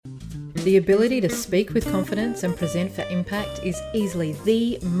The ability to speak with confidence and present for impact is easily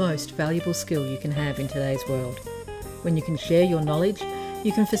the most valuable skill you can have in today's world. When you can share your knowledge,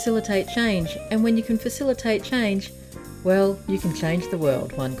 you can facilitate change, and when you can facilitate change, well, you can change the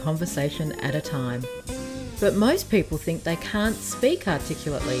world one conversation at a time. But most people think they can't speak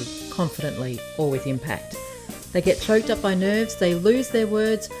articulately, confidently, or with impact. They get choked up by nerves, they lose their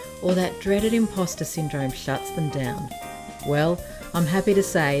words, or that dreaded imposter syndrome shuts them down. Well, I'm happy to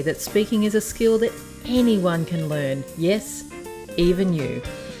say that speaking is a skill that anyone can learn, yes, even you.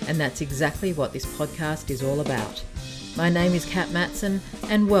 And that's exactly what this podcast is all about. My name is Kat Matson,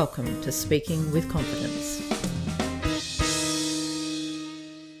 and welcome to Speaking with Confidence.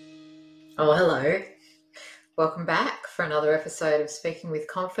 Oh, hello. Welcome back for another episode of Speaking with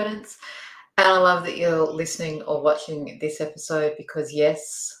Confidence. And I love that you're listening or watching this episode because,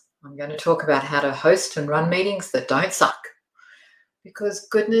 yes, I'm going to talk about how to host and run meetings that don't suck. Because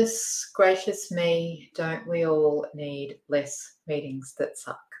goodness gracious me, don't we all need less meetings that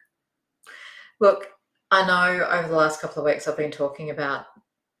suck? Look, I know over the last couple of weeks I've been talking about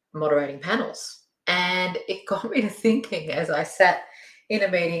moderating panels, and it got me to thinking as I sat in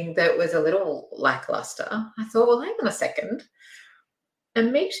a meeting that was a little lackluster. I thought, well, hang on a second. A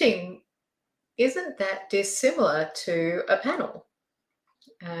meeting isn't that dissimilar to a panel.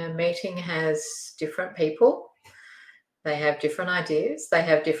 A meeting has different people. They have different ideas. They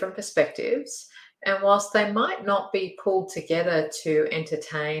have different perspectives. And whilst they might not be pulled together to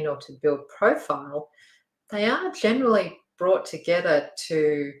entertain or to build profile, they are generally brought together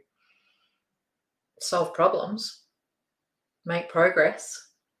to solve problems, make progress.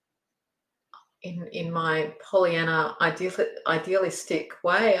 In my Pollyanna idealistic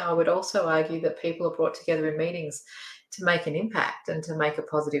way, I would also argue that people are brought together in meetings to make an impact and to make a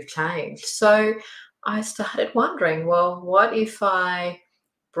positive change. So I started wondering, well, what if I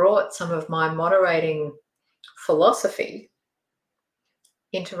brought some of my moderating philosophy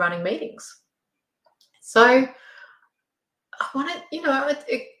into running meetings? So I wanted,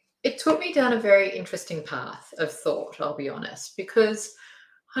 it took me down a very interesting path of thought, I'll be honest, because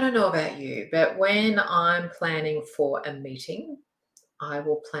I don't know about you, but when I'm planning for a meeting, I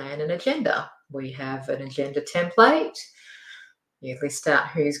will plan an agenda. We have an agenda template. You list out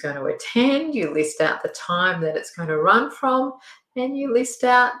who's going to attend, you list out the time that it's going to run from, and you list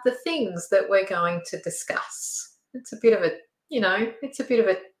out the things that we're going to discuss. It's a bit of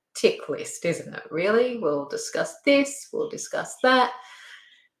a tick list, isn't it, really? We'll discuss this, we'll discuss that.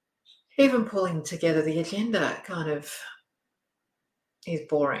 Even pulling together the agenda kind of is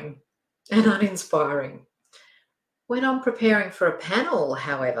boring and uninspiring. When I'm preparing for a panel,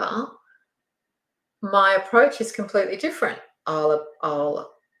 however, my approach is completely different.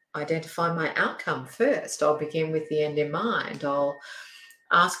 I'll identify my outcome first. I'll begin with the end in mind. I'll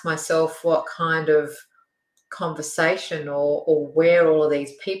ask myself what kind of conversation or where all of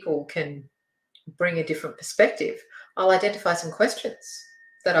these people can bring a different perspective. I'll identify some questions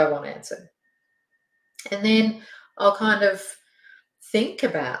that I want answered. And then I'll kind of think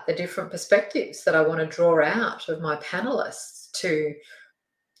about the different perspectives that I want to draw out of my panelists to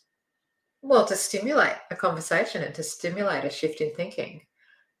stimulate a conversation and to stimulate a shift in thinking.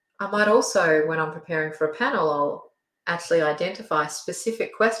 I might also, when I'm preparing for a panel, I'll actually identify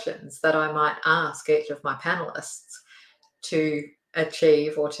specific questions that I might ask each of my panelists to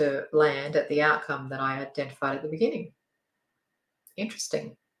achieve or to land at the outcome that I identified at the beginning.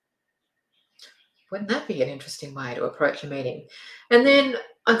 Interesting. Wouldn't that be an interesting way to approach a meeting? And then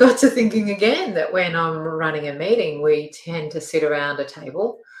I got to thinking again that when I'm running a meeting, we tend to sit around a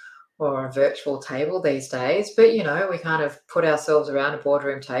table or a virtual table these days, but we kind of put ourselves around a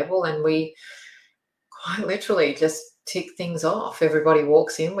boardroom table and we quite literally just tick things off. Everybody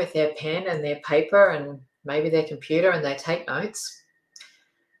walks in with their pen and their paper and maybe their computer and they take notes.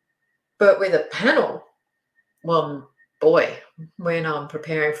 But with a panel, well, boy, when I'm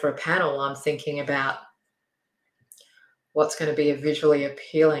preparing for a panel, I'm thinking about what's going to be a visually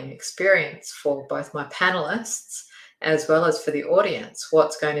appealing experience for both my panelists as well as for the audience.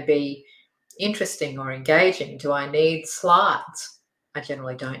 What's going to be interesting or engaging? Do I need slides? I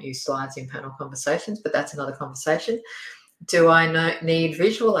generally don't use slides in panel conversations, but that's another conversation. Do I need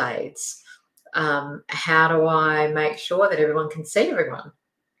visual aids? How do I make sure that everyone can see everyone?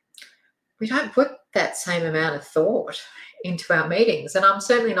 We don't put that same amount of thought into our meetings. And I'm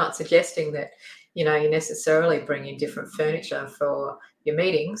certainly not suggesting that, you necessarily bring in different furniture for your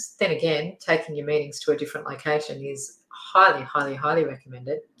meetings. Then again, taking your meetings to a different location is highly, highly, highly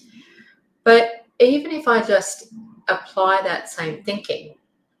recommended. But even if I just apply that same thinking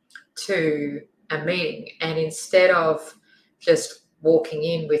to a meeting and instead of just walking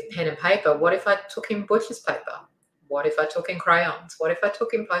in with pen and paper, what if I took in butcher's paper? What if I took in crayons? What if I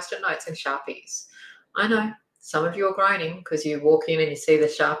took in Post-it notes and Sharpies? I know some of you are groaning because you walk in and you see the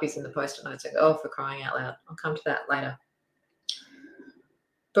Sharpies and the Post-it notes and go, oh, for crying out loud. I'll come to that later.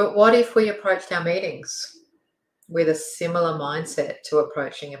 But what if we approached our meetings with a similar mindset to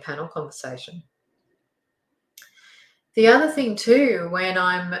approaching a panel conversation? The other thing too, when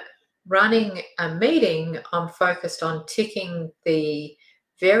I'm running a meeting, I'm focused on ticking the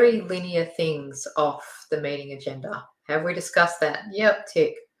very linear things off the meeting agenda. Have we discussed that? Yep,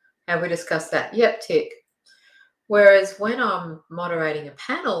 tick. Have we discussed that? Yep, tick. Whereas when I'm moderating a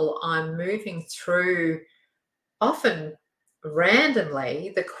panel, I'm moving through often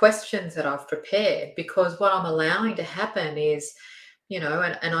randomly the questions that I've prepared, because what I'm allowing to happen is,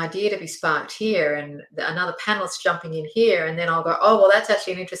 an idea to be sparked here and another panelist jumping in here, and then I'll go, oh, well, that's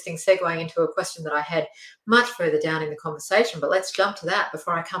actually an interesting segue into a question that I had much further down in the conversation, but let's jump to that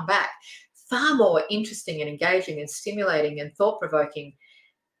before I come back. Far more interesting and engaging and stimulating and thought-provoking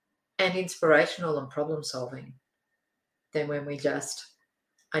and inspirational and problem-solving than when we just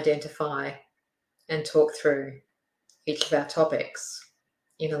identify and talk through each of our topics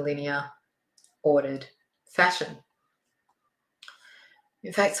in a linear, ordered fashion.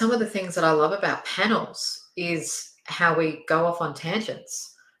 In fact, some of the things that I love about panels is how we go off on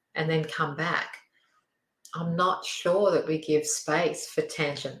tangents and then come back. I'm not sure that we give space for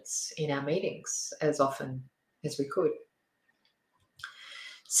tangents in our meetings as often as we could.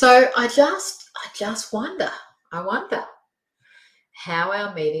 So I just wonder how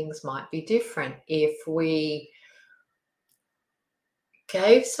our meetings might be different if we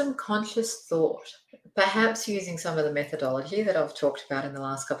gave some conscious thought, perhaps using some of the methodology that I've talked about in the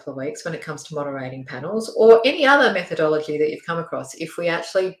last couple of weeks when it comes to moderating panels, or any other methodology that you've come across, if we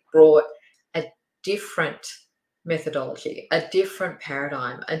actually brought a different methodology, a different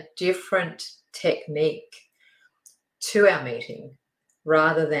paradigm, a different technique to our meeting,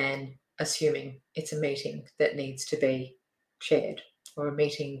 rather than assuming it's a meeting that needs to be chaired or a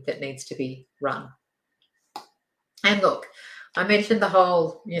meeting that needs to be run. And look, I mentioned the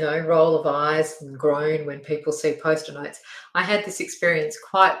whole, roll of eyes and groan when people see Post-it notes. I had this experience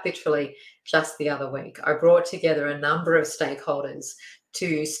quite literally just the other week. I brought together a number of stakeholders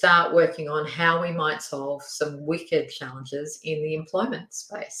to start working on how we might solve some wicked challenges in the employment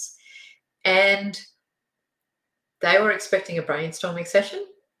space. And they were expecting a brainstorming session,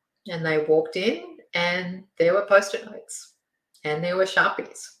 and they walked in and there were Post-it notes and there were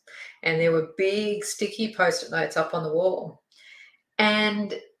Sharpies and there were big sticky Post-it notes up on the wall.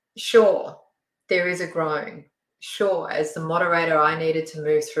 And sure, there is a groan. Sure, as the moderator, I needed to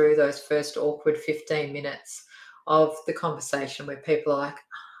move through those first awkward 15 minutes of the conversation where people are like,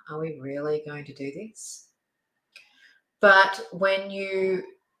 are we really going to do this? But when you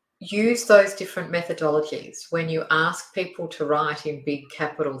use those different methodologies, when you ask people to write in big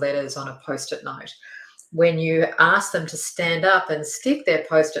capital letters on a Post-it note, when you ask them to stand up and stick their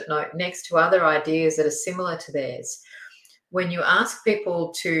Post-it note next to other ideas that are similar to theirs, when you ask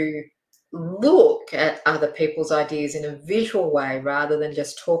people to look at other people's ideas in a visual way rather than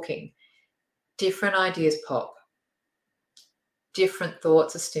just talking, different ideas pop. Different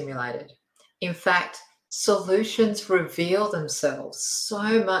thoughts are stimulated. In fact, solutions reveal themselves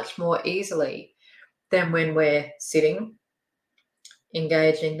so much more easily than when we're sitting,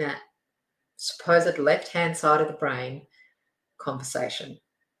 engaging that supposed left-hand side of the brain conversation.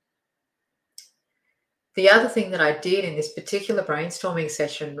 The other thing that I did in this particular brainstorming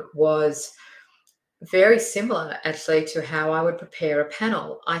session was very similar actually to how I would prepare a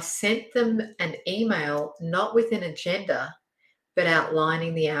panel. I sent them an email, not with an agenda, but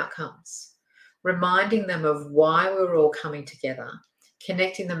outlining the outcomes, reminding them of why we were all coming together,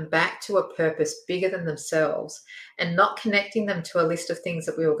 connecting them back to a purpose bigger than themselves, and not connecting them to a list of things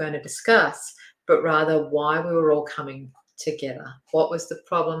that we were going to discuss, but rather why we were all coming together. What was the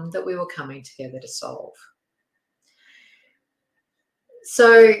problem that we were coming together to solve?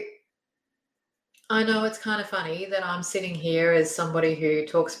 So I know it's kind of funny that I'm sitting here as somebody who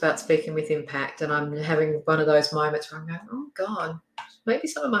talks about speaking with impact, and I'm having one of those moments where I'm going, oh God, maybe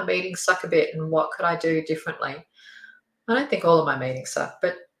some of my meetings suck a bit, and what could I do differently? I don't think all of my meetings suck,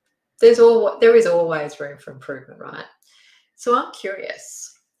 but there is always room for improvement, right? So I'm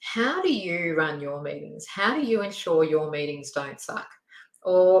curious, how do you run your meetings? How do you ensure your meetings don't suck?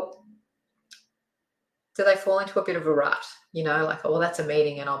 Or do they fall into a bit of a rut? Like, oh, well, that's a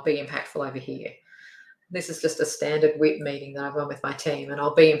meeting and I'll be impactful over here. This is just a standard WIP meeting that I've run with my team and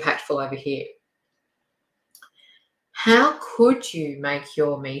I'll be impactful over here. How could you make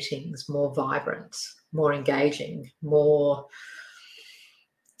your meetings more vibrant, more engaging, more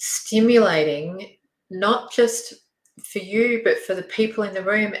stimulating, not just for you, but for the people in the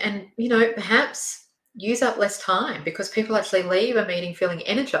room. And, perhaps use up less time, because people actually leave a meeting feeling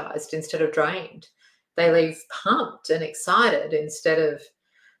energized instead of drained. They leave pumped and excited instead of,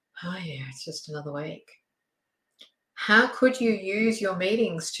 oh, yeah, it's just another week. How could you use your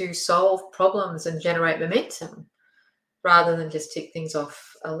meetings to solve problems and generate momentum rather than just tick things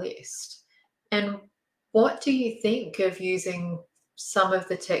off a list? And what do you think of using some of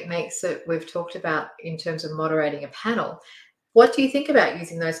the techniques that we've talked about in terms of moderating a panel? What do you think about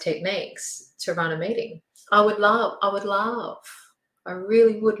using those techniques to run a meeting? I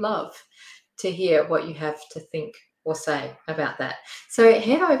really would love to hear what you have to think or say about that. So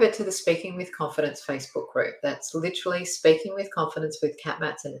head over to the Speaking with Confidence Facebook group. That's literally Speaking with Confidence with Kat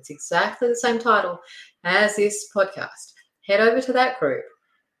Matson. It's exactly the same title as this podcast. Head over to that group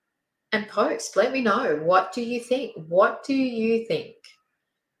and post. Let me know. What do you think? What do you think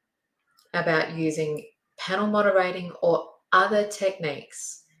about using panel moderating or other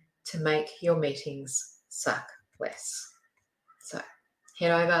techniques to make your meetings suck less? So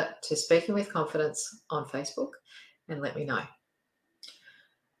head over to Speaking with Confidence on Facebook and let me know.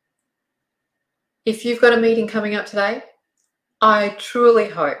 If you've got a meeting coming up today, I truly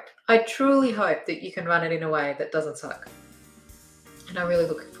hope that you can run it in a way that doesn't suck. And I really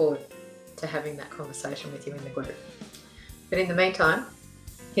look forward to having that conversation with you in the group. But in the meantime,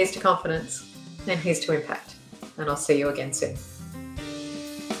 here's to confidence and here's to impact. And I'll see you again soon.